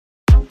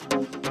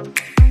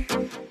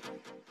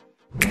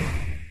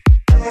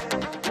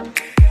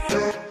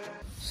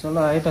ल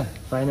है त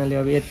फाइनली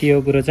अब यति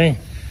हो कुरो चाहिँ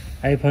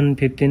iPhone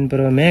 15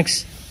 pro max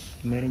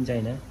made in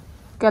China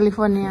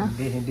California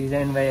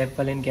design by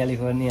apple in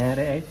California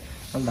है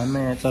अब धन्न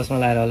यहाँ चस्मा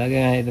लगाएर होला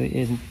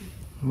कि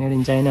मेड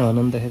इन चाइना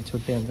भन्नु नि त फेरि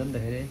छुट्टै हुन्छ नि त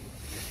फेरि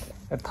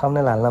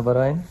थम्नेल हाल्न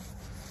पर्यो होइन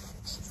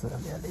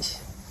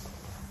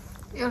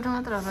एउटा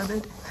मात्र होला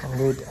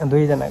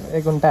दुईजनाको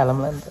एक घन्टा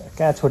हालौँला नि त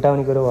कहाँ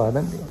छुट्याउने कुरो भयो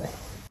नि तिमीलाई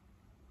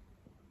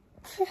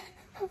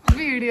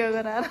भिडियो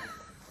गराएर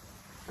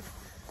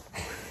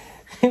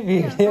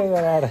भिडियो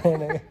गराएर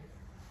होइन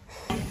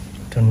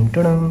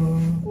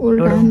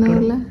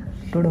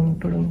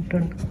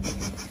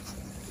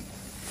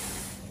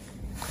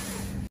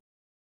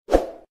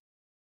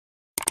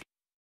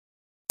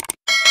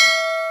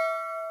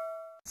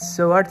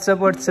So what's up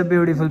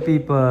beautiful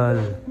people.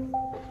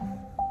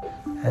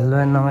 Hello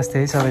and नमस्ते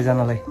है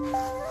सबैजनालाई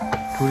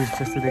टुरिस्ट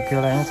जस्तो देखियो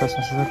होला होइन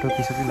चस्मा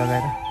टोपी सोपी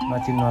लगाएर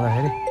नचिन्नु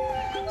हुँदाखेरि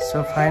so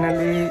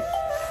finally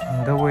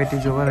the weight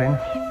is over होइन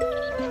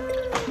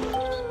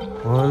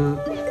होल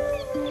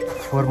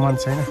 4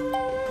 months होइन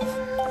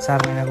 4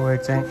 महिनाको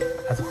वेट चाहिँ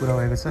आज पुरा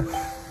भएको छ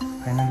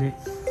फाइनली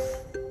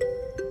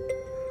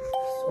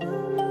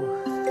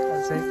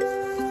चाहिँ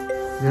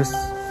यस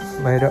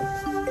बाहिर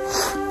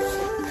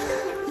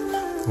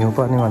हिउँ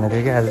पर्ने भनेको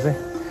थियो कि आज चाहिँ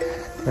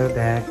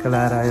ढ्याक्क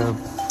लाएर आयो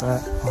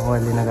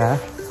मोबाइल लिन गयो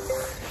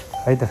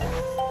है त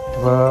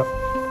अब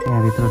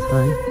यहाँभित्र छ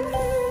है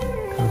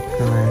ठक्क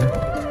लगाएर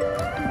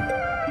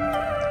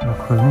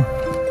खोल्ने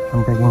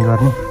अनप्याकिङ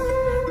गर्ने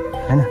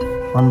होइन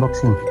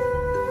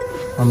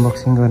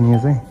अनबक्सिङ गर्ने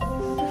चाहिँ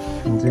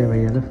चाहिँ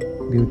भइहाल्यो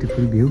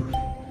ब्युटिफुल भ्यू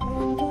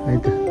है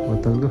त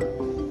होटलको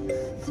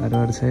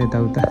अरू छ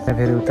यताउता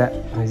फेरि उता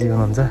बिजी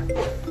हुनुहुन्छ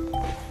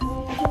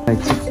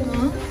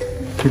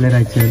त्यसले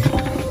राख्छु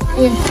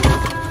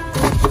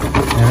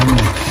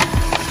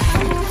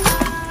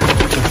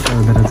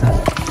हुँदो रहेछ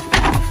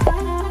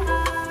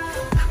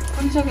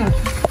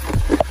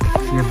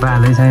यो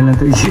भालै छैन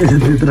त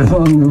त्यत्र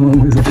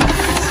महँगो छ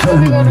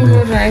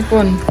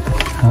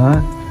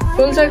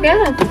खोल्छ क्या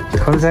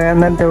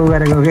त्यो उ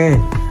गरेको के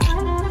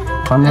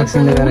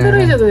अनबक्सिङले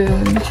गरेको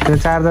त्यो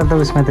चार्जर त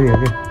उस मात्रै हो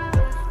कि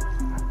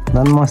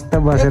झन् मस्त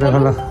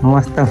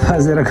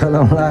बसेर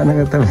खोलाउँ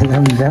लानेको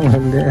तपाईँलाई ड्याम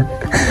खोल्दै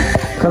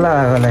खोला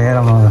भएको हेर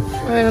म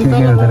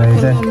के हुँदो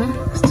रहेछ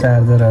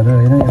चार्जरहरू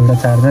होइन एउटा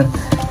चार्जर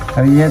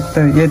अब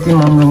यति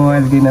महँगो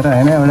मोबाइल किनेर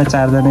होइन एउटा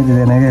चार्जर नै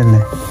दिँदैन क्या यसले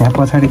यहाँ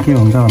पछाडि के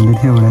हुन्छ भन्दै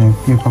थियो एउटा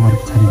त्यो कभर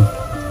पछाडि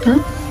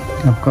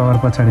अब कभर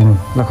पछाडि नै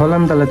ल खोल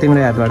नि त ल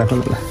तिम्रो हातबाट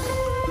खोल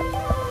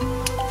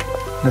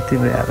ल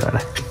तिम्रो हातबाट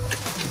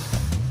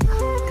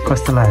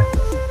कस्तो लाग्यो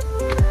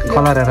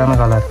कलर हेर न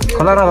कलर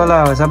खोला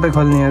अब सबै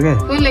खोल्ने हो कि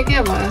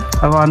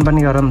अब अन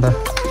पनि गर नि त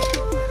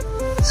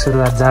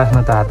सुरुवात जाओस् न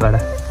त हातबाट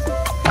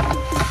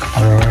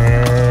ए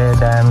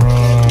दामी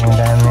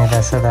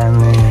रहेछ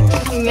दामी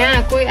यहाँ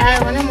कोही आयो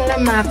भने मलाई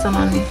मार्छ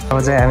नि अब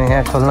चाहिँ हामी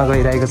यहाँ खोल्न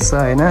गइरहेको छ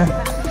होइन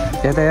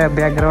यता यहाँ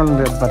ब्याकग्राउन्ड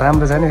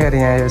राम्रो छ नि फेरि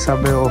यहाँ यो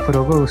सबै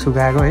ओफ्रोको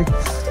सुकाएको है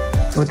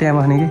ऊ त्यहाँ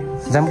बस्ने कि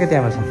जम्कै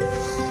त्यहाँ बस्नु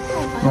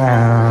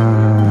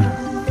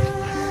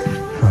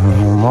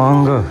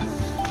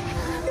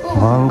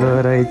महँगो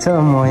रहेछ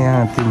म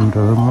यहाँ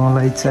तिम्रो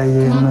मलाई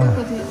चाहिएन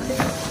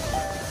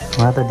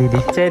उहाँ त दिदी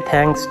चाहिँ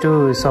थ्याङ्क्स टु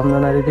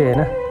सम्झना दिदी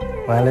होइन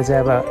उहाँले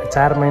चाहिँ अब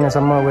 4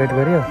 महिनासम्म वेट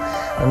गर्यो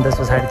अनि त्यस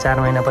पछाडि 4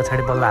 महिना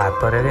पछाडि बल्ल हात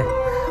पऱ्यो अरे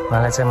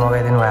उहाँलाई चाहिँ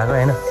मगाइदिनु भएको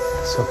होइन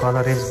सो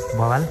कलर इज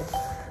बवाल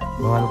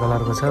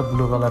कलरको छ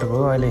ब्लू कलरको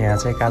हो अहिले यहाँ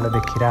चाहिँ कालो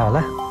देखिरह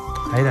होला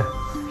है त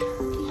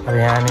अब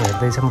यहाँ हामी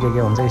हेर्दैछौँ के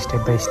हुन्छ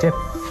स्टेप बाई स्टेप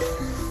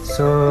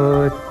सो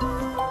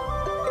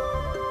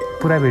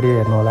पुरा भिडियो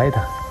हेर्नु होला है त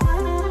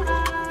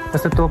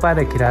कस्तो तोपा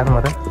देखिरह म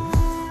त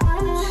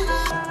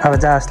अब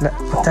जाओस्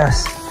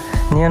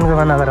नियनको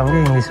भन्न गरौँ कि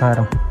इङ्ग्लिसमा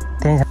गरौँ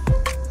त्यहीँ छ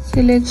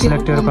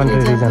select your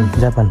country reason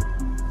Japan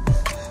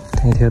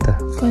त्यही थियो त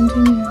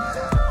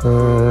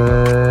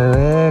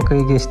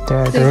क्विक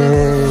स्टार्ट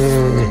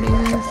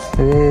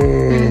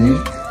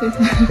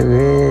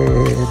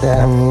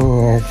दामी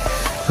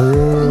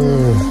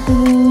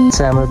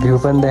हाम्रो भ्यू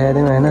पनि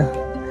देखाइदिउँ होइन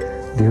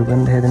भ्यू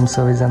पनि देखाइदिउँ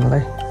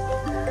सबैजनालाई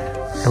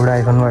एउटा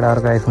आइफोनबाट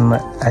अर्को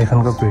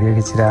आइफोनको भिडियो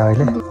खिचिरहेको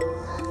अहिले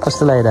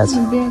कस्तो लागिरहेछ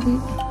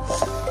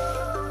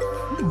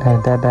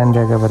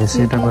डान्डियाको भएर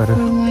सेटअपहरू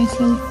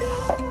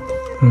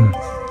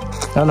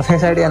ल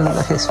फेस आइडी हाल्नु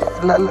ल फेस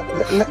ल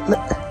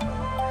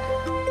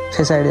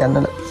फेस आइडी हाल्नु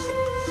ल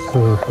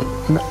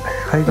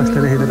खै कस्तो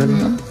देखिँदो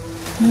रहेछ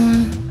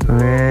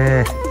ए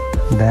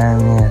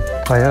दामी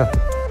भयो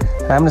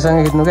राम्रोसँग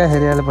खिच्नु क्या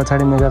फेरि अहिले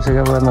पछाडि मेकअप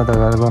सेकअप गर्नु त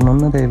गर्नु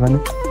न त्यही पनि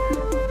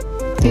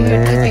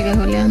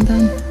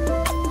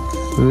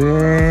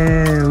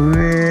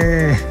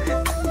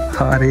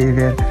अरे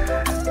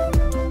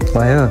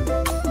भयो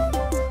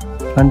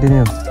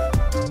continue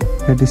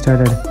get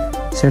started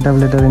setup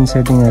letter in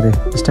setting अरे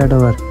स्टार्ट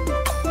ओभर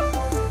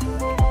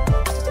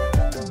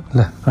ल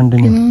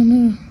continue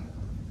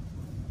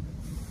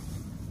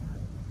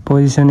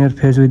position your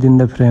face within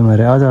the frame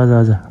अरे अझ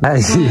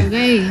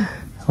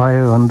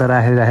भयो हुन त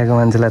राखेको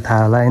मान्छेलाई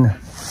थाहा होला होइन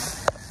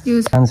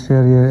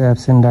ट्रान्सफर यो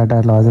एप्स एन्ड डाटा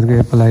ल हजुरको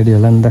एप्पल आइडी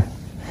होला नि त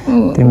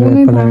तिम्रो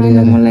एप्पल आइडी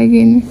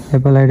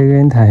एप्पल आइडीको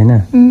पनि थाहा होइन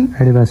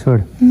आइडी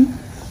पासवर्ड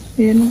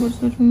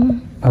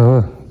हो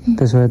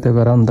त्यसो भए त्यो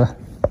गरौँ नि त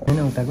होइन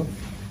उताको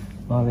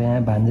म अब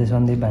यहाँ भान्जे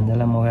सन्दीप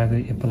भान्जालाई मगाएको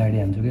एप्पल आइडी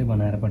हान्छु कि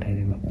बनाएर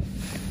पठाइदिएको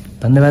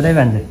धन्यवाद है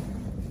भान्जे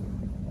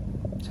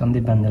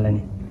सन्दीप भान्जालाई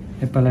नि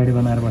एप्पल आइडी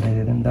बनाएर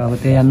पठाइदिएको नि त अब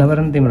त्यही हान्न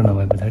पऱ्यो नि तिम्रो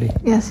नभए पछाडि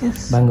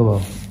बाङ्गो भयो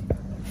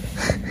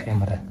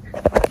क्यामेरा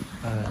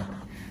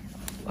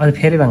अहिले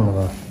फेरि बाङ्गो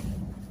भयो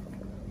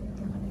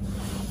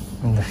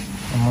ल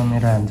म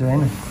मेरो हान्छु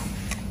होइन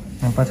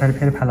पछाडि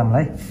फेरि फालौँला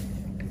है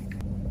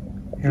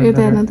 @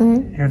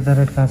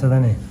 कहाँ छ त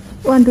नि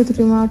 1 2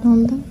 3 मा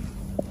उठाउनु त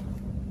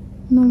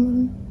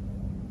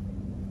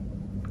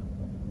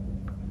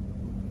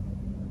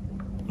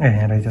ए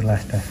यहाँ रहेछ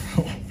लास्ट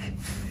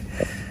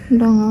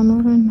डङ्गाउनु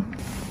रहेन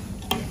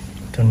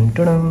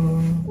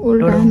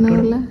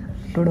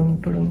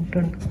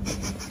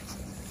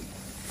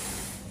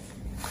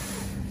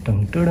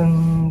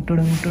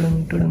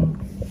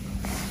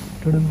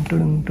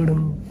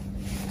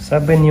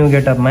सबै न्यू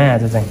गेटअपमा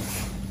आज चाहिँ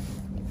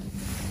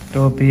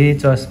टोपी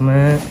चस्मा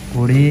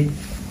हुडी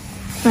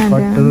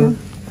पट्टु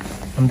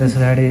अनि त्यस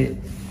पछाडि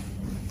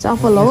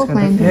चप्पल हो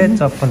ए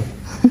चप्पल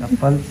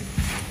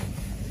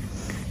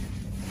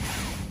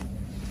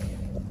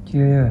के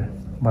यो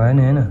भयो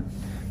नि होइन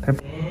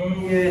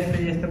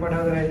यस्तो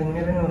पठाउँदो रहेछ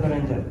मेरो नि हुँदो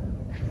रहेछ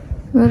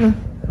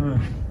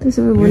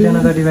दुईजना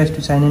त डिभाइस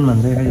टु साइन इन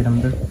भन्छ खै हेरौँ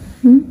त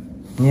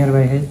नियर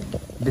बाई खै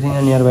ब्रिङ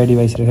नियर बाई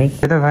डिभाइस रे खै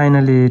त्यो त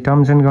फाइनली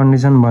टर्म्स एन्ड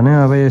कन्डिसन भन्यो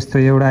अब यस्तो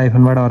एउटा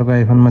आइफोनबाट अर्को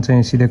आइफोनमा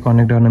चाहिँ सिधै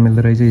कनेक्ट गर्न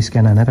मिल्दो रहेछ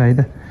स्क्यान हानेर है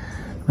त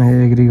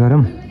एग्री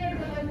गरौँ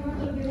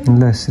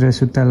ल श्रेय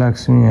सुत्ता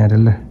लाग्छु यहाँ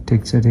ल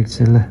ठिक छ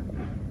ल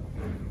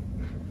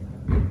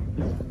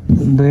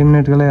 2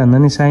 मिनटको लागि भन्दा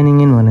नि साइनिङ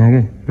इन भन्यो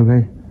कि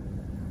रुगाई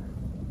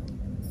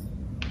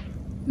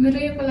मेरो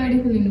एप्पल आइडी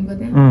खोलिनु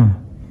पर्यो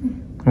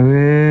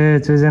way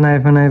choose an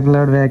iPhone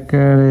upload back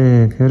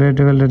favourite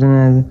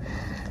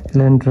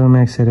 11 Pro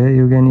Max अरे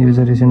you can use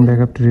a recent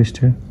backup to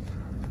restore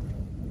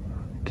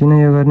किन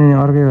यो गर्ने नि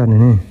अर्कै गर्ने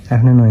नि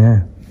आफ्नै नयाँ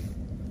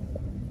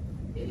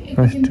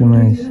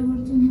कस्टमाइज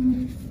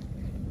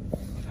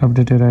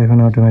अपडेटेड आइफोन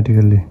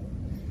अटोमेटिकल्ली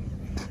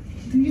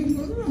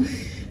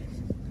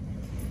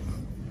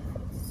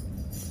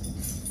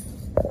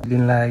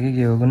दिन लाग्यो कि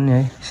के हो कुनै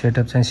है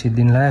सेटअप चाहिँ 7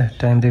 दिन लाग्यो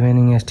टाइम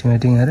रिमेनिङ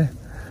एस्टिमेटिङ अरे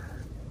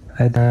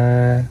है त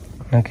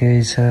न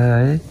केही छ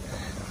है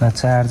न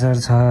चार्जर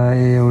छ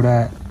एउटा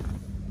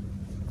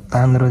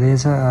तान्द्रो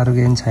दिएछ अरू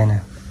केही छैन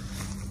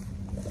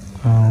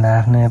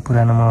आफ्नै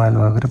पुरानो मोबाइल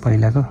भएको र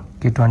पहिलाको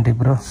K20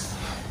 Pro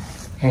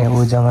ऊ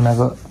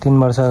जमानाको 3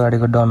 वर्ष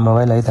अगाडिको डन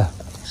मोबाइल है त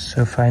सो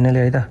फाइनली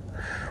है त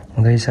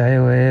हुँदैछ है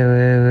वे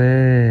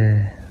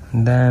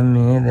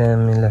दामी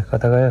ल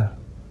कता गयो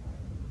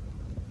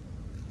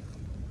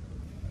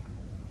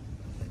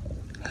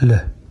ल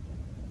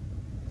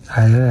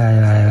आयो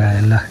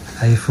ल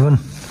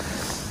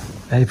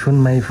आइफोन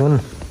माइफोन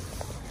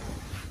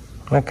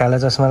म कालो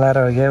चस्मा लाएर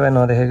हो क्या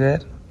नदेखेको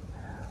यार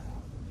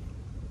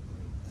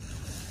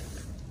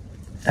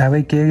अब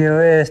के हो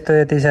यस्तो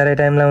यति साह्रै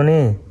टाइम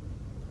लाउने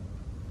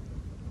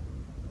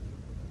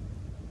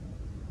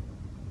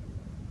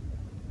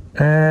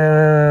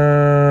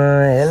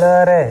हेलो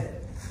अरे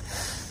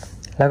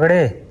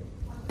लगडे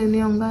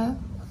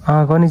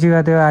कनिचिगा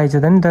त्यो आइछ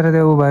त नि तर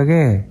त्यो ऊ भयो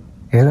के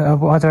हेलो अब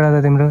अचडा त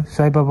तिम्रो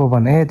स्वाइप अप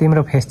भन ए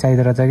तिम्रो फेस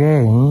चाहिँदो रहेछ के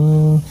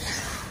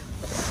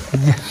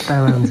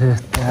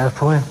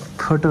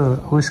फोटो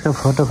उसको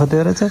फोटो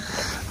खोज्यो रहेछ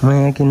म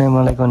यहाँ किन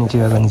मलाई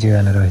कनिचिगा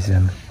भनेर रहेछ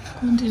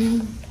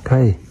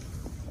खै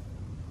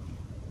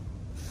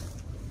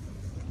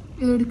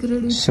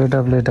सेट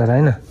अप लेटर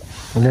होइन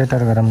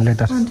लेटर गरौँ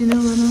लेटर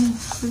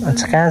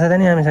अच्छा कहाँ छ त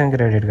नि हामीसँग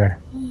क्रेडिट कार्ड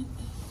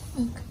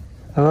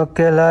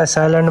ओके ल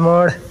साइलेन्ट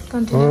मोड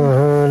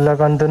ओहो ल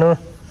कन्तुनु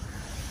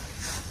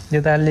यो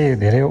त अलि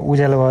धेरै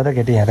उज्यालो भयो त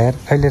केटी हेरेर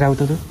कहिले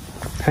राउतु त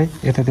खै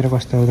यतातिर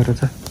कस्तो आउँदो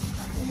रहेछ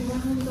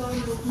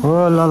हो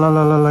ल ल ल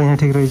ल यहाँ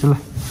ठिक रहेछ ल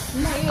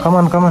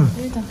कमान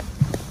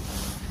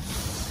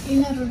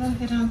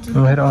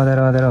मेरो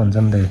अँधेरा हुन्छ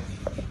नि त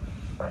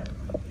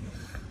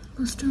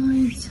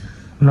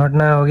नट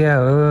ना हो गया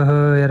हो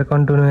यार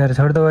कन्टिन्यू यार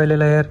छोड दो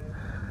अहिले यार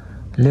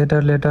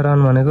लेटर अन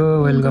भनेको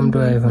वेलकम टु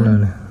आइफोन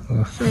भने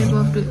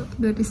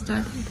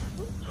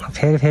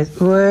फेरि फेस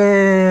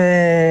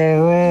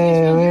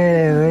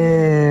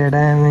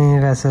दामी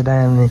बास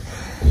दामी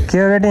के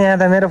हो केटी यहाँ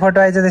त मेरो फोटो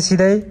आइज त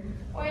सिधै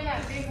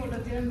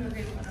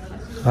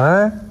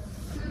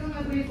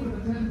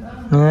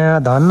यहाँ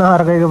धन्न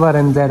अर्कैको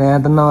पऱ्यो नि चाहिँ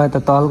यहाँ त नभए त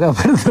तल्का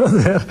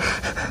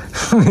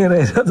मेरै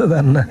रहेछ त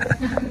धन्न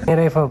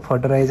मेरै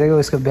फोटो रहेछ कि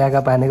उसको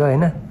ब्याकअप हानेको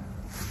होइन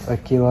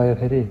के भयो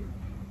फेरि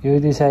युज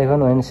दिस आइफोन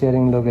होइन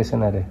सेयरिङ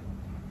लोकेसन अरे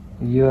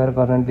you're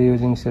currently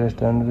using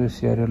restaurant to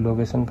share your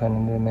location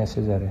finally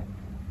message अरे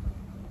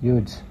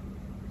युज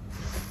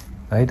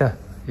है त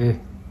ए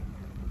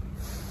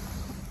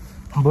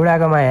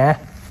बुढाको माया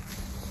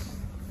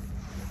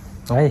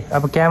है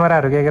अब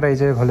क्यामेराहरू के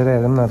रहेछ खोलेर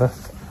हेरौँ न त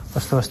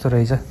कस्तो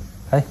रहेछ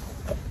है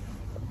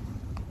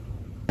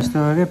यस्तो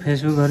हो क्या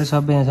फेसबुकहरू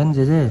सबै यहाँ छ नि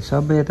जे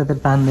सबै यतातिर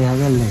तान्दै क्या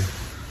यसले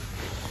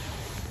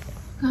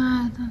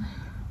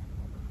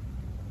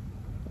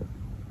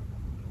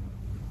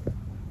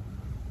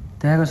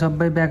यहाँको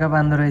सबै ब्याकअप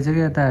आन्दो रहेछ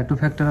कि यता 2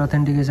 फ्याक्टर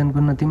अथेन्टिकेसन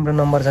कुन तिम्रो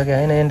नम्बर छ कि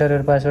हैन enter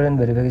your password and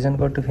verification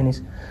code to finish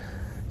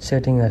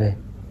setting अरे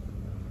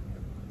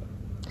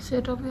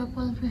सेट अप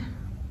एप्पल पे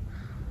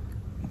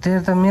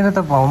तेरो त मेरो त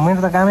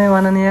कामै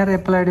भएन नि यार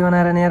एप्पल आइडी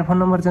बनाएर नि यार फोन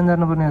नम्बर चेन्ज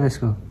गर्नुपर्ने हो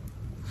त्यसको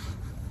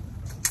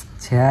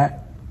छ्या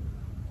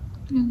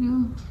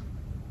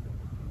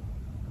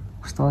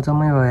कस्तो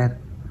अचम्मै भयो यार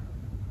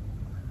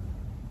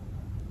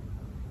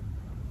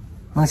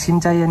म सिम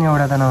चाहियो नि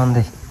एउटा त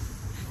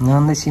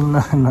नहुँदै सिम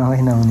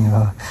नभए नहुने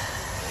भयो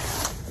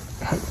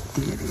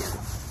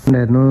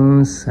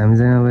हेर्नुहोस् हामी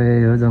चाहिँ अब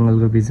यो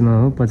जङ्गलको बिचमा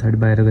हो पछाडि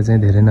बाहिरको चाहिँ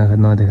धेरै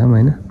नदेखाऊँ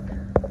होइन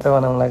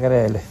बनाउनु लागेर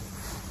अहिले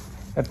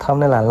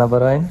थम्नेल हाल्न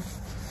पर्यो होइन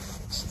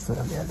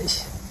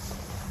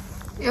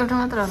एउटा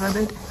मात्र होला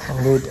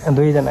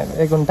दुईजनाको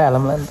 1 घन्टा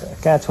हालौँ नि त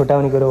कहाँ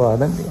छुट्याउने कुरो भयो त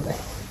नि तिमीलाई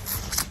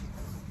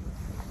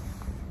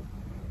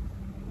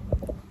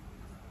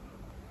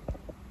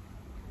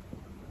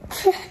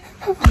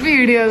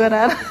भिडियो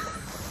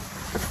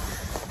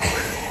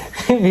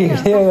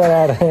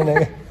गराएर होइन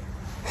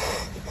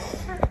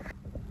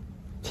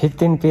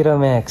 15 Pro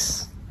Max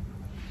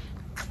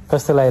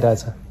कस्तो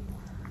लागिरहेछ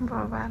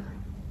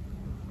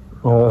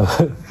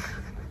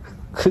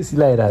खुसी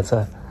लागिरहेछ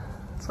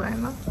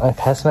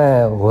खासमा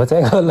हो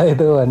चाहिँ कसलाई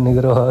त भन्ने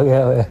कुरो हो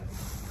क्या अब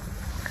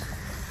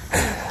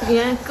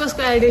यहाँ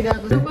कसको आइडी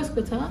गएको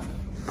कसको छ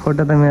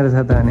फोटो त मेरो छ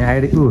त अनि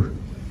आइडी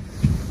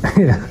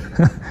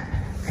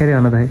फेरि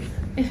भन त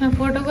यसमा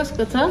फोटो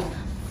कसको छ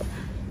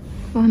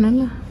भन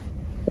ल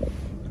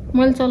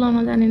मैले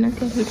चलाउन जानिनँ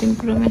क्या 15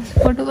 Pro Max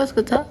फोटो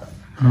कसको छ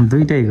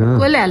दुईटैको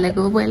कसले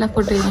हालेको पहिला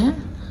फोटो यहाँ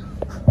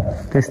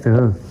त्यस्तो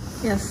हो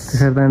यस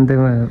त्यसरी त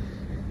अन्त्यमा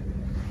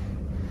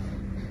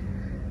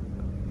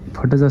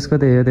फोटो जसको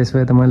त्यही हो त्यसो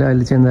भए त मैले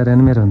अहिले चेन्ज गरेर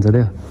मेरो हुन्छ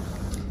त्यो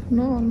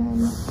नो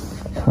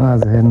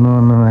हजुर नो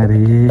अरे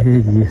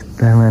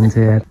यस्ता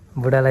मान्छे यार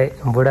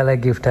बुढालाई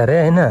गिफ्ट अरे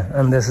होइन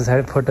अनि त्यस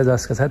पछाडि फोटो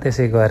जसको छ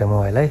त्यसैको अरे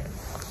मोबाइल है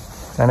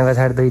अनि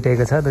पछाडि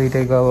दुईटैको छ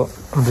दुईटैको अब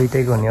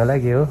दुईटैको हुने होला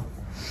के हो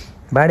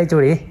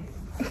बाँडीचुडी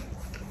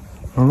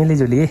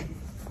मिलिजुली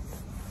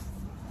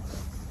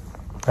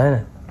होइन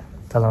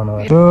चलाउनु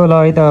त्यो ल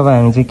है त अब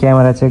हामी चाहिँ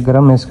क्यामेरा चेक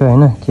गरौँ यसको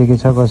होइन के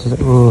छ कसो छ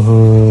ओहो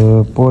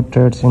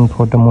पोर्ट्रेट्स इन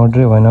फोटो मोड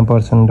रे होइन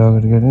पर्सन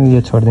डग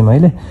यो छोडिदिउँ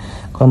अहिले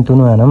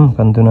कन्तुनु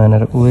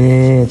हानेर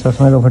उए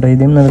चस्माको फोटो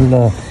दिउँ न ल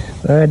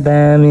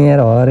दामी यार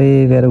हरे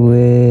बेर उए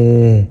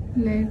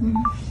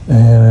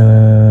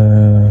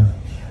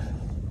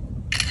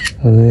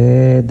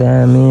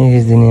दामी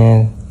खिचिदिने यार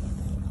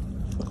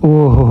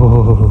ओहो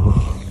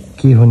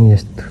के हो नि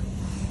यस्तो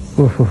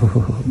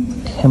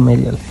ओहो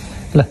मैले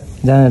ल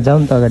जाउँ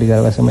नि त अगाडि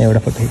गएर बस म एउटा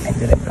फोटो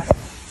खिचिदिन्छु एउटा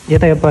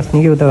यता यो पस्ने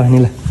कि उता बस्ने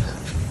ल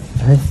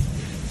है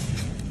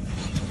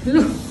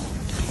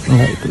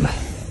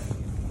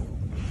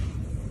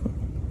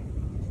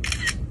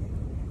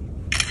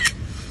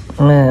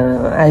ल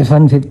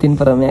आइफोन 15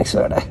 Pro Max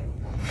एउटा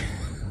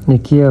यो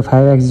के हो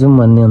 5x जुम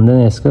भन्ने हुँदैन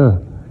यसको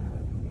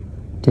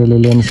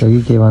टेलिलेन्स हो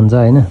कि के भन्छ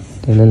होइन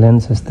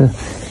टेलिलेन्स जस्तो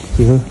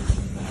के हो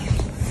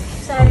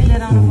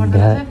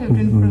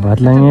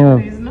भत्लाङ्गे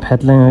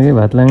फ्यात्लाङ हो कि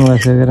भत्लाङ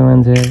बसेको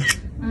मान्छे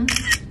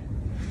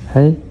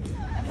है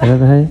हेर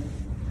त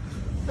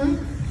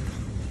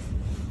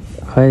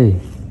खै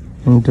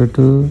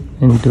 ×2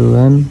 ×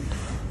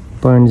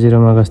 1.0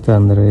 मा कस्तो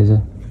हान्दो रहेछ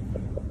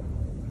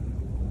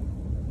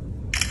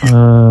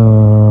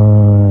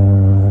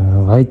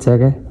भइछ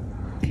क्या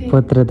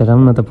पोत्रेत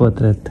हेरौँ न त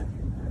पोत्रेत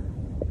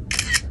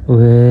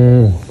उहे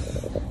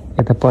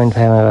यता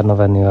 0.5 मा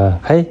गर्नुपर्ने हो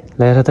खै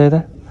ल्याएर त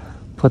यता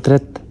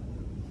पोत्रेत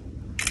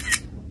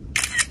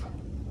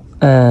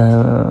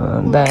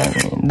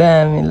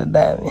दामी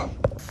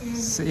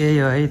यही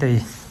हो है त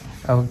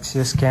अब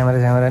यस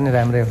क्यामेरा नि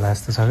राम्रै होला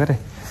जस्तो छ के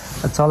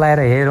चलाएर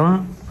हेरौँ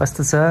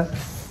कस्तो छ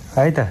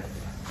है त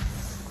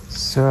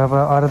सो अब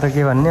अरू त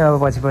के भन्ने अब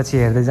पछि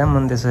हेर्दै जाऊँ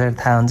अनि त्यसरी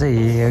थाहा हुन्छ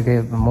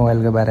हिँडेको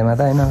मोबाइलको बारेमा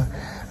त होइन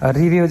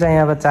रिभ्यू चाहिँ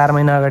अब 4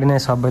 महिना अगाडि नै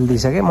सबैले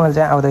दिइसकेँ मैले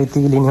चाहिँ आउँदा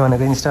यतिकै लिने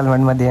भनेको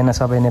इन्स्टलमेन्टमा दिएन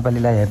सबै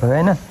नेपालीलाई हेर्नु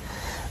होइन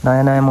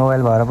नयाँ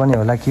मोबाइल भएर पनि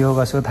होला के हो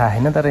कसो थाहा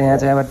छैन तर यहाँ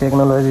चाहिँ अब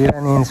टेक्नोलोजी र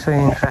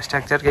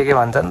इन्फ्रास्ट्रक्चर के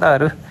भन्छ नि त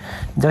अरू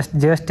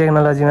जस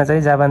टेक्नोलोजीमा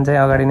चाहिँ जापान चाहिँ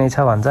अगाडि नै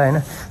छ भन्छ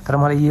होइन तर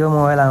मलाई यो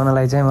मोबाइल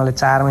आउनलाई चाहिँ मलाई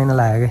 4 महिना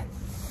लाग्यो कि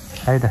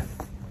है त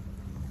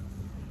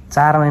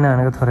 4 महिना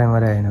भनेको थोरै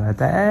मरे होइन भए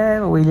त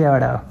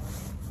उहिलेबाट हो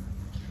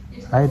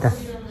है त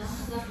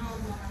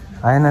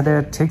होइन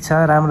त्यो ठिक छ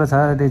राम्रो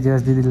छ त्यो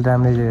जेस दिदीले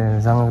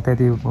राम्रैसँग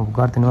त्यति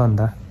गरिदिनु हो नि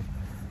त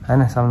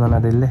होइन सम्झना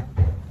दिदीले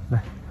ल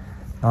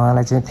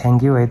उहाँलाई चाहिँ थ्याङ्क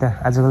यू है त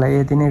आजको लागि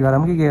यति नै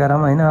गरौँ कि के गरौँ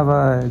होइन अब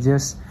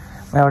जेस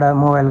म एउटा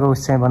मोबाइलको उस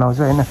चाहिँ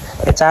बनाउँछु होइन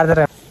यो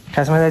चार्जर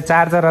खासमा चाहिँ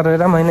चार्जरहरू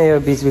र होइन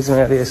यो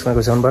बिचमा यसमा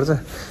घुसाउनुपर्छ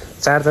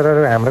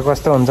चार्जरहरू हाम्रो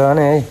कस्तो हुन्छ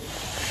भने है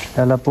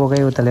ल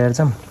पोकै उता लिएर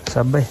जाऊँ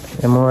सबै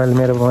यो मोबाइल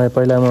मेरो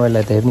पहिला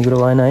मोबाइललाई त हेर्ने कुरो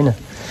भएन होइन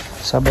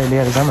सबै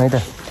लिएर जाऊँ है त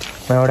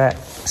म एउटा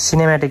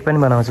सिनेमेटिक पनि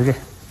बनाउँछु कि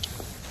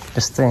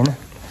त्यस्तै होइन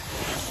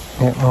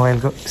यो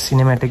मोबाइलको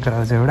सिनेमेटिक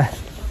गराउँछु एउटा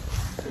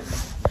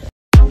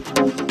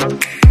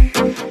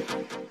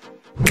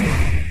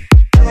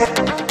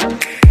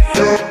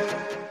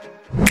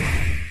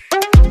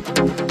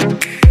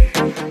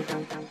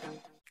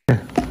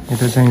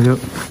फोटो चाहिँ यो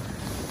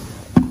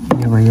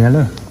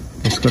भइहाल्यो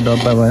यसको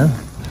डब्बा भयो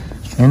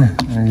हैन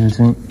यो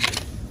चाहिँ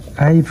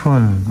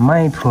आइफोन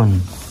माई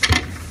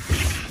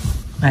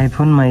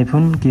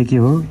फोन के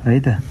हो है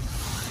त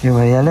यो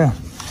भइहाल्यो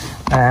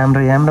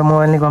हाम्रो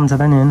मोबाइल नै कम छ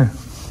त नि हैन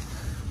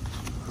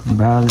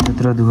बाल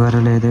त्यत्रो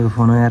दुखेर ल्याइदिएको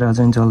फोन आएर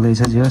अझै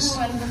चल्दैछ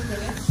जियोस्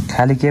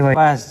खाली के भयो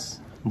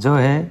पास जो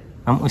है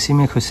हम उसी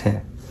में खुश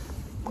है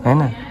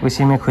हैन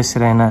उसी में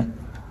खुश रहना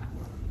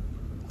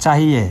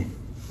चाहिए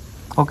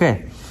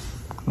ओके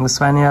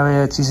उसमा नि अब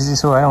यो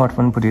चिसो भयो ओठ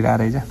पनि फुटिरहेको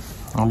रहेछ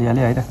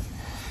अलिअलि है त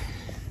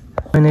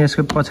अनि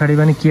यसको पछाडि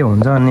पनि के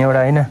हुन्छ भन्ने एउटा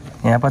हैन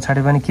यहाँ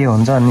पछाडि पनि के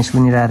हुन्छ भन्ने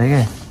सुनिरहेको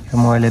थिएँ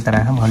क्या मोबाइल यता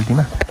राखौँ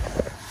खल्तीमा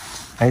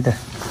है त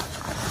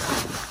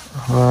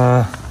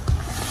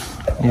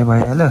यो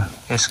भइहाल्यो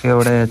यसको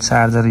एउटा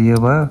चार्जर यो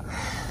भयो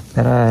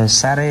तर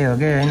साह्रै हो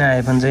कि होइन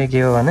आइफोन चाहिँ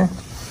के हो भने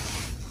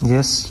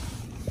यस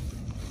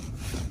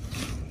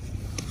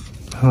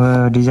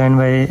design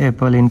by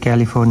apple in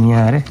California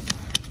अरे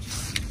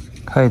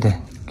खै त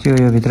के हो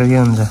यो भित्र के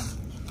हुन्छ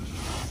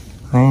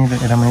है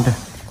हेरौँ है त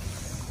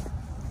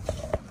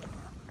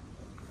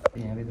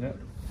यहाँभित्र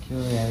के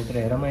हो यहाँभित्र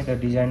हेरौँ है त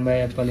design by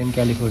apple in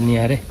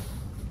California अरे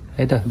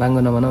है त बाङ्गो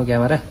नबनाऊ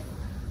क्यामेरा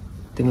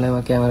तिमीलाई म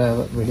क्यामेरा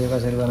भिडियो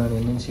कसरी बनाउने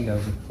पनि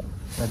सिकाउँछु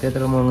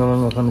त्यत्रो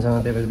महँगो फोनसँग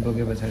त्यो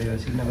बोके पछाडि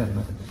सिक्न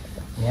पर्नु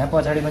यहाँ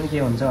पछाडि पनि के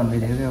हुन्छ भन्दै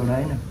थियो कि एउटा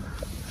होइन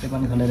त्यो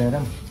पनि खोलेर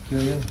हेरौँ के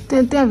हो यो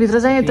त्यहाँभित्र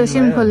चाहिँ त्यो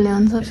सिम खोल्ने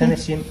हुन्छ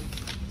सिम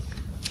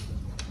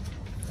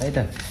है त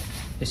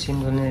यो सिम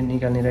खोल्ने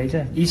निकाल्ने रहेछ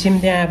यी सिम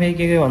त्यहाँ आफै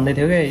के भन्दै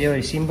थियो कि यो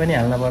सिम पनि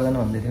हाल्न पर्दैन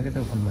भन्दै थियो कि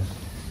त्यो फोनमा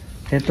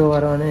त्यस्तो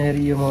गरेर भने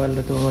फेरि यो मोबाइल र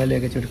त्यो मोबाइल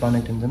एकैचोटि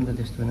कनेक्ट हुन्छ नि त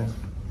त्यस्तो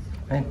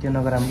है त्यो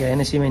नगराम कि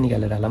होइन सिमै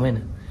निकालेर हालौँ होइन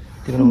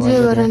तिम्रो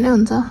मोबाइल नै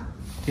हुन्छ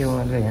त्यो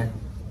मोबाइलको यहाँ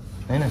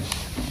होइन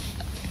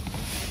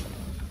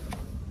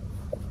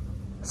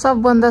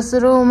सबभन्दा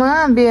सुरुमा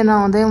बिहे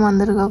नहुँदै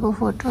मन्दिर गएको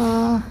फोटो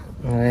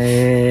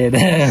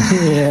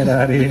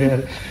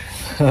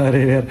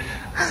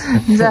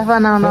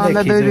जापान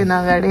आउनुभन्दा 2 दिन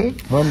अगाडि म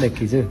पनि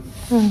देखिछु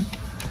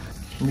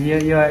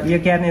यो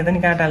क्यार्ने त नि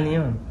कहाँ टाल्ने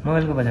हो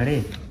मोबाइलको पछाडि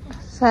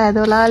सायद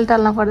होला अलि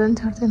टाल्न पर्दैन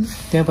छोड्दैन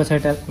त्यहाँ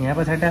पछाडि यहाँ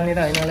पछाडि टाल्ने त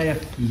होइन होला यो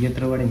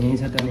यत्रोबाट यहीँ छ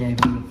त नि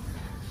आइफोन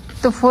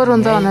त्यो 4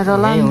 हुन्छ भनेर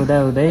होला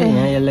हुँदै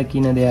यहाँ यसलाई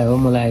किन दिए हो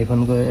मलाई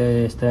आइफोनको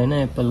यस्तो होइन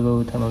एप्पलको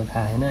उठा मलाई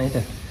थाहा छैन है त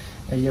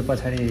यो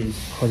पछाडि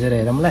खोजेर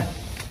हेरौँ ल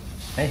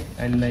है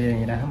अहिलेलाई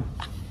यहीँ राखौँ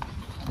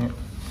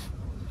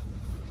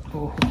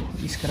ओहो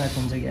स्क्राच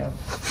हुन्छ क्या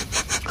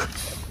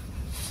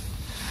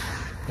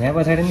यहाँ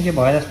पछाडि पनि के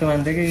भयो जस्तो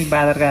मान्थ्यो कि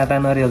बाँदरको हात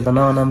नरिवल त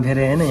नहुन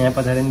फेरि होइन यहाँ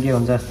पछाडि पनि के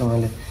हुन्छ जस्तो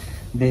मैले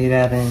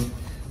देखिरहेको थिएँ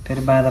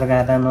फेरि बाँदरको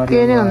हात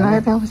नरिवल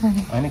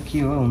होइन के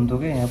हो हुन्थ्यो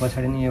कि यहाँ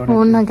पछाडि नि एउटा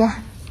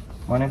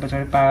भने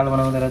पछाडि पागल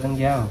बनाउँदो रहेछ नि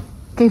क्या हो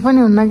केही पनि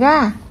हुन्न क्या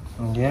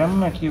हेरौँ न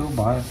के हो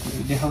भयो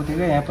देखाउँथ्यो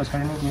क्या यहाँ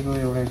पछाडि नै के को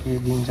एउटा के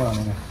दिन्छ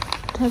भनेर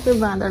ठ्याक्कै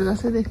बाँदर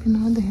जस्तो देखिनु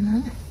हुँदैन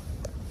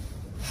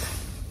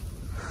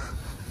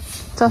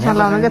चस्मा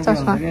लाउनु क्या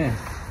चस्मा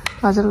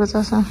हजुरको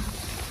चस्मा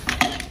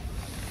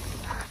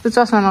त्यो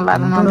चस्मा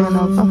नलाएर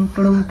नलिनु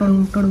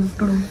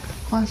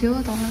खस्यो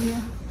तल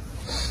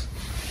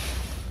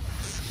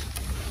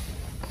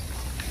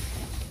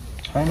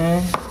छैन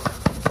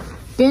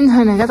केही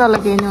छैन क्या तल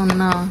केही नै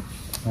हुन्न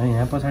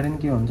यहाँ पछाडि पनि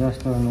के हुन्छ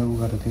जस्तो उ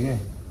गरेको थियो क्या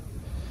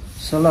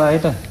ल है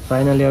त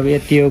फाइनली अब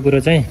यति हो कुरो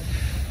चाहिँ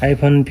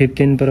iPhone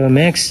 15 pro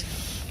Max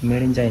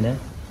made in China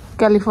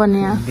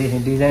California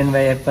design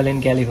by apple in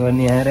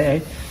California अरे है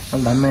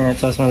अनि धन्न यहाँ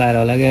चस्मा लाएर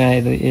होला क्या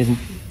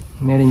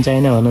मेड इन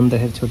चाइना भन्नु नि त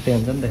फेरि छुट्टै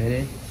हुन्छ नि त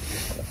फेरि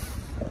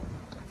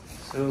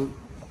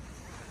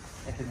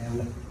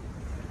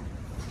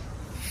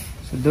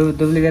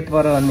डुप्लिकेट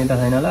पऱ्यो भन्ने त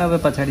छैन होला अब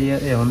पछाडि यो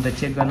हुन त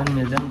चेक गर्न पनि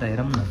मिल्छ नि त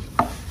हेरौँ न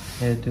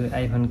त्यो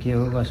आइफोन के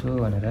हो कसो हो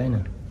भनेर होइन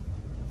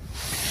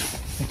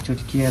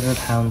एकचोटि के गरेर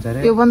थाहा हुन्छ अरे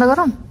यो बन्द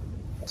गरौँ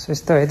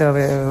यस्तो है त अब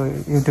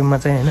युट्युबमा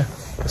चाहिँ होइन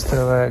कस्तो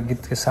अब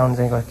गीतको साउन्ड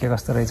चाहिँ के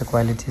कस्तो रहेछ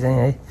क्वालिटी चाहिँ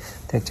है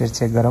त्यो एकचोटि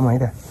चेक गरौँ है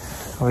त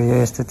अब यो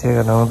यस्तो त्यो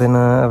गर्दा हुँदैन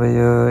अब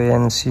यो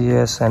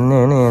एनसिएस हान्ने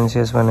होइन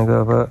एनसिएस भनेको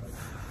अब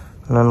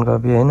नन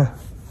कपी होइन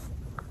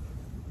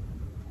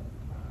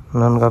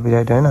नन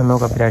कपिराइट होइन नो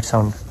कपिराइट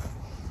साउन्ड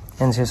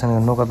एनसिएस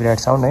भनेको नो कपिराइट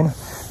साउन्ड होइन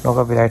नो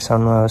कपिराइट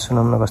साउन्डमा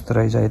सुनौँ न कस्तो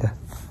रहेछ है त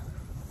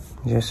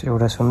जस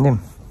एउटा सुनिदिउँ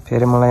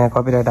फेरि मलाई यहाँ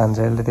कपिराइट हान्छ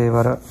यसले त्यही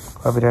भएर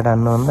कपिराइट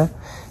हान्नुभन्दा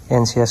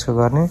एनसिएसको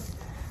गर्ने अनि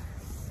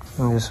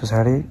त्यस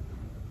पछाडि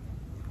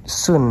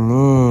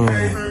सुन्ने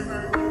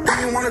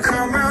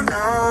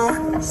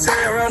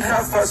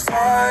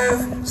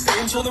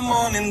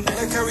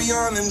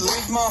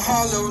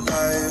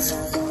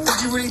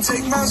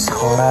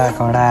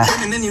कडा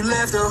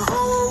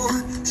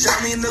Shot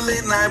me in the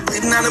late night,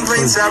 bleeding out in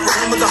plain sight,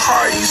 running with the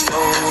heart you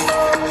stole.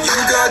 You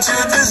got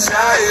your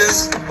desires,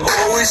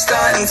 always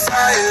starting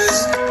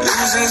fires,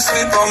 losing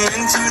sleep, I'm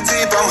in too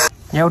deep, I'm...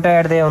 एउटा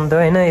add दिए हुन्थ्यो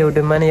होइन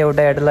युट्युबमा नि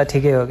एउटा एडलाई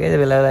ठिकै हो कि त्यो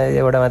बेला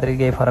एउटा मात्रै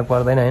केही फरक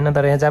पर्दैन होइन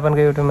तर यहाँ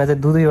जापानको युट्युबमा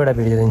चाहिँ दुईवटा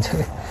भिडियो दिन्छ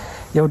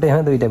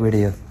एउटैमा 2टा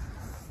भिडियो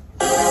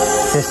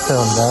त्यस्तो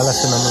हुन्छ होला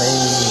सुनौँलाई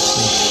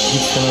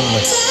गीत सुनौँ न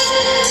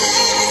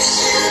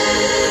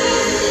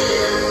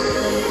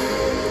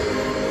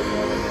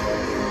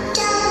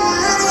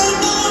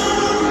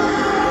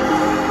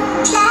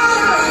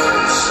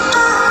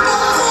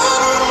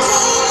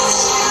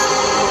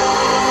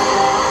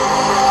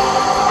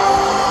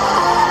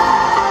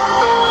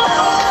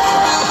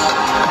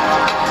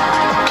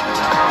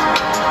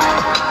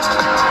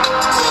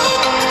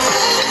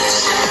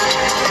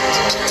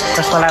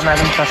खोलामा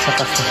पनि कस्तो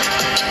कस्तो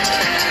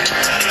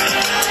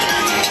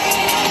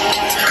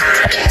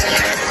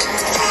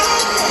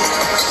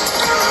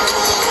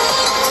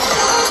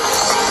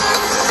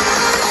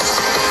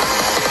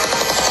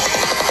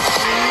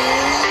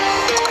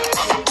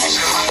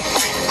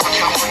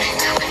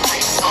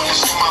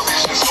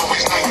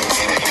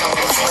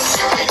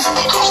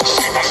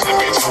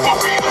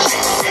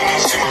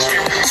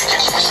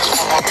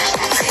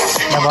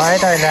भयो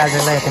त अहिले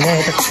आजलाई यति नै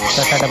है त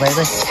टाटा बाई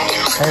बाई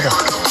है त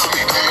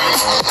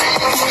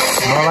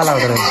बवाल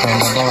आउँदो रहेछ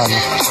साउन्ड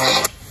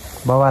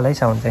बवाल है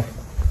साउन्ड चाहिँ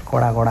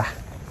कडा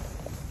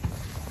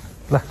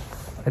ल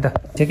है त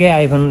ठिकै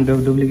आइफोन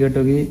डुप्लिकेट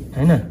हो कि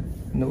होइन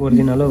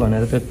ओरिजिनल हो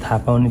भनेर त्यो थाहा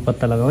पाउने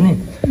पत्ता लगाउने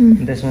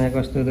त्यसमा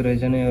कस्तो हुँदो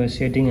रहेछ नि यो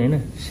सेटिङ होइन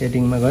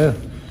सेटिङमा गयो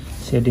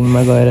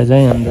सेटिङमा गएर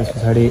चाहिँ अनि त्यस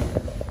पछाडि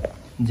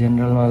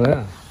जेनरलमा गयो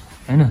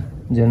होइन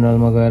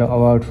जेनरलमा गएर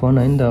अबाउट फोन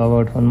होइन त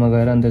अबाउट फोनमा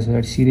गएर अनि त्यस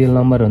पछाडि सिरियल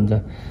नम्बर हुन्छ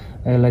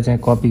यसलाई चाहिँ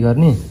कपी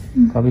गर्ने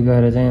कपी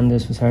गरेर चाहिँ अनि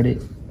त्यस पछाडि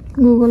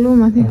गुगल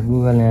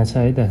यहाँ छ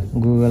है त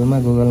गुगलमा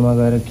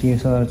गएर के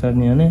सर्च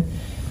गर्ने भने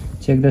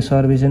check the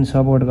service and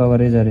support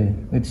coverage अरे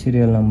विथ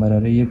सिरियल नम्बर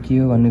अरे यो के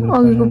हो भन्ने कुरा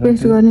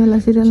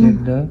चेक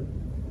द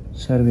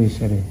सर्भिस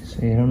अरे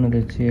हेरौँ न त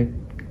check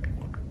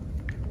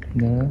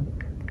the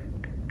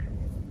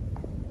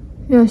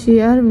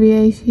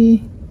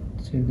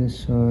check the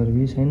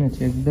service होइन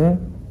चेक द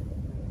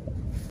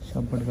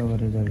सपोर्ट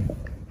कभरेज अरे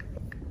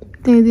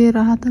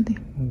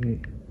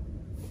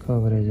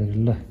कभरेज अरे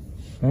ल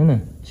होइन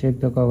चेक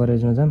द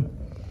कभरेजमा जाऊँ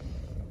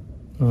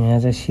यहाँ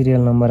चाहिँ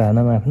सिरियल नम्बर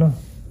हानौँ आफ्नो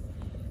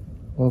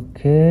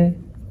ओके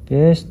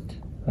पेस्ट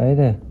है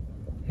त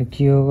यो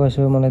के हो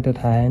कसो मलाई त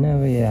थाहा छैन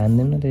अब यो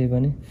हान्दैन न त्यही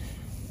पनि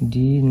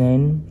D9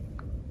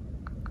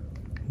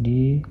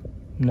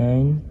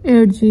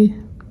 8G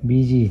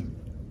BG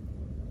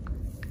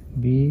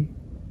B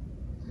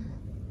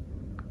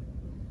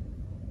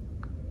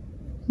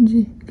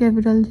G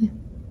capital G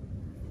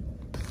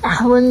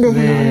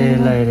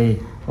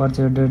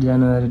purchase date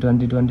जनवरी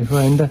 2024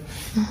 होइन त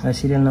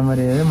सिरियल नम्बर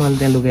हेरेर मैले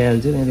त्यहाँ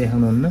लुकाइहाल्छु नि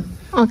देखाउनुहुन्न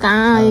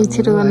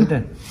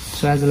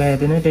सो आजलाई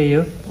यति नै त्यही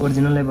हो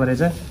ओरिजिनलै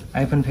परेछ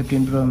आइफोन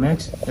 15 प्रो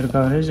म्याक्स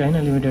कभरेज होइन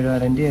लिमिटेड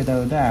वारेन्टी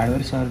यताउता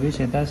हार्डवेयर सर्भिस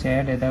यता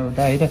स्याट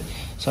यताउता है त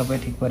सबै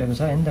ठिक परेको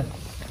छ होइन त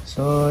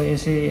सो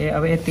यसै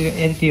अब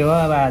यति हो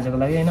अब आजको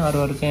लागि होइन अरू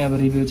चाहिँ अब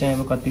रिभ्यू चाहिँ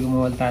अब कतिको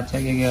मोबाइल तात्छ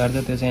के गर्छ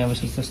त्यो चाहिँ अब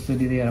जस्तो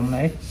दिँदै हेरौँला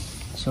है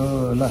सो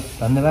ल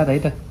धन्यवाद है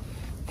त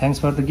थ्याङ्क्स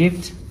फर द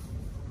गिफ्ट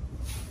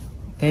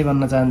त्यही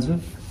भन्न चाहन्छु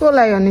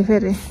कसलाई हो नि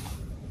फेरि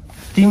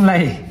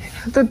तिमीलाई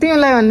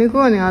भन्ने को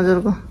हो नि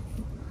हजुरको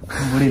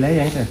बुढीलाई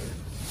है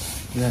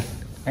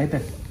त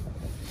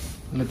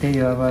ल त्यही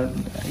हो अब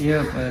यो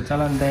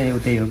चलन त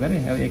त्यही हो अरे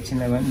अब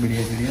एकछिनलाई भयो भने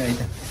भिडियो है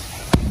त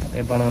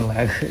त्यही बनाउनु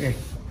लाग्यो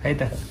है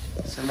त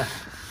ल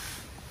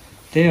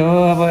त्यही हो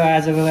अब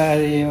आजको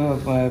यो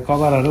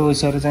कभरहरू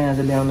उसहरू चाहिँ आज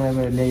ल्याउनु अब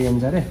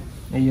ल्याइन्छ अरे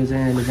यो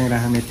चाहिँ अहिले चाहिँ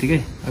राखौँ यत्तिकै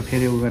अब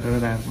फेरि उ गरेर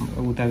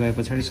उता गए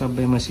पछाडि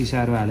सबैमा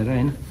सिसाहरू हालेर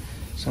होइन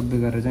सबै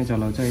गरेर चाहिँ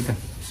चलाउँछ है त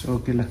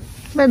ओके ल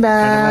बाई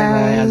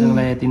बाई आजको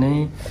लागि यति नै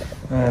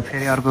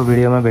फेरि अर्को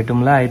भिडियोमा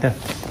भेटौँला है त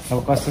अब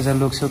कस्तो छ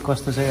लुकसुक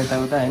कस्तो छ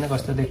यताउता होइन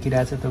कस्तो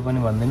देखिरहेको छ त्यो पनि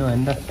भनिदिनु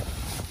होइन त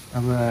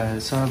अब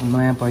सब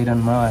नयाँ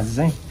पहिरनमा आज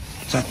चाहिँ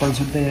चप्पल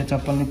छुट्दै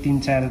चप्पल नि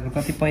 3-4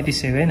 कति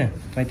 3500 होइन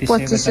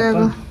 3500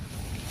 चप्पल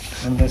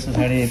अनि त्यस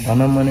पछाडि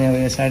भनौँ भने अब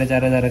यो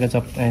 4500 को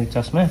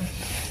चस्मा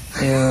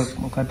यो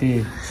कति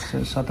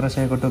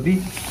 1700 को टोपी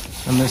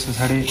अनि त्यस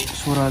पछाडि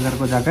 16000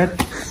 को ज्याकेट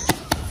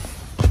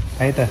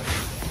है त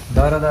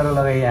दरो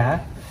लगाइया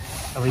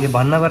अब यो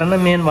भन्न परेन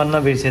मेन भन्न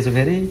बिर्सेछु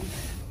फेरि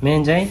मेन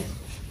चाहिँ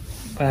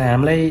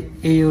हामीलाई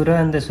एयु र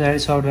अनि त्यस पछाडि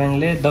साउथ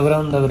ब्याङ्कले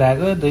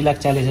दगुराएको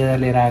 2,40,000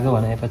 लिएर आएको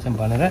भनेपछि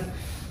भनेर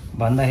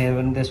भन्दाखेरि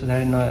पनि त्यस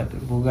पछाडि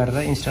उ गरेर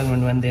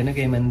इन्स्टलमेन्ट मान्दिएन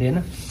केही मान्दिएन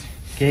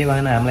केही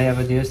भएन हामीलाई अब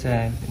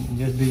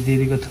जो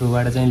दिदीको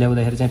थ्रुबाट चाहिँ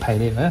ल्याउँदाखेरि चाहिँ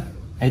फाइदै भयो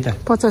है त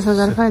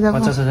 50,000 फाइदा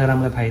 50,000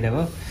 हामीलाई फाइदा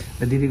भयो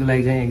र दिदीको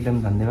लागि चाहिँ एकदम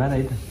धन्यवाद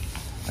है त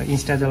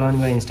इन्स्टा चलाउनु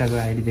भयो इन्स्टाको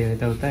आइडी दियो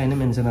यताउता होइन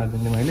मेन्सन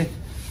गरिदिन्छु मैले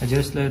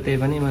जसले त्यही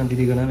पनि म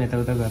दिदीको नाम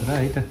यताउता गरेर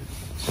है त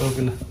सो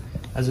ल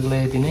आजको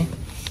लागि यति नै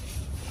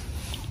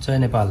जय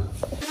नेपाल।